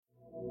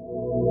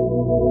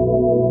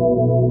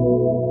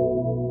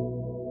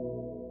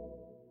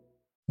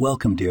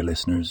Welcome, dear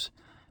listeners,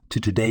 to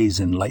today's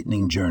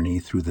enlightening journey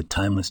through the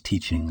timeless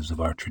teachings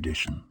of our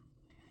tradition.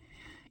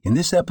 In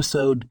this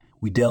episode,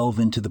 we delve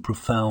into the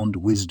profound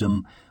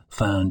wisdom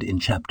found in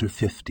chapter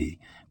 50,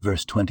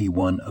 verse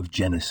 21 of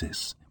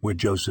Genesis, where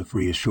Joseph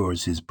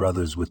reassures his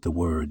brothers with the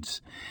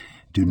words,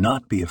 "Do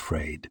not be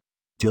afraid."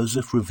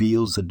 Joseph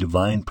reveals a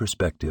divine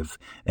perspective,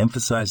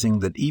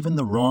 emphasizing that even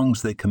the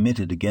wrongs they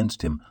committed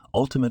against him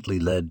ultimately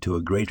led to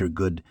a greater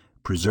good,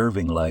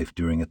 preserving life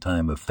during a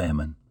time of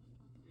famine.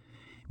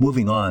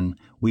 Moving on,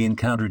 we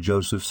encounter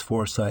Joseph's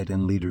foresight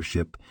and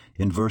leadership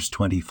in verse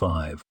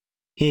 25.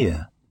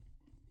 Here,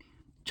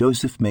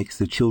 Joseph makes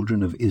the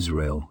children of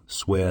Israel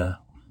swear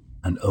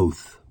an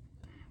oath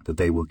that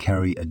they will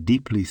carry a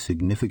deeply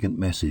significant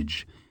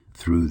message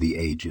through the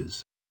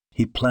ages.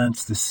 He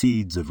plants the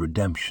seeds of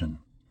redemption,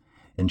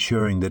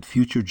 ensuring that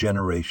future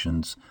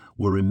generations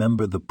will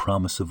remember the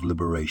promise of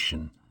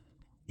liberation,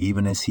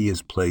 even as he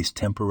is placed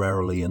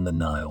temporarily in the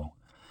Nile,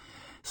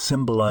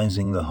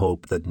 symbolizing the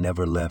hope that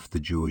never left the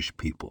Jewish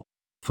people.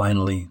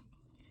 Finally,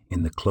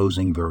 in the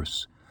closing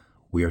verse,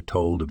 we are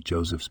told of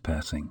Joseph's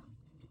passing.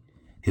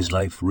 His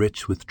life,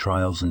 rich with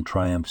trials and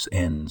triumphs,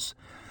 ends,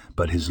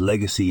 but his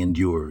legacy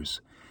endures,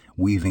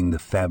 weaving the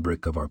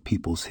fabric of our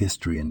people's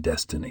history and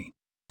destiny.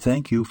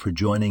 Thank you for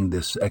joining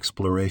this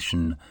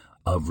exploration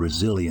of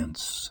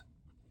resilience,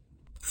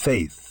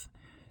 faith,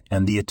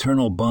 and the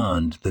eternal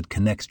bond that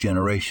connects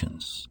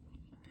generations.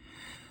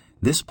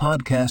 This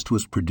podcast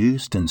was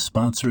produced and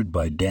sponsored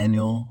by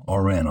Daniel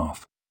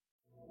Oranoff.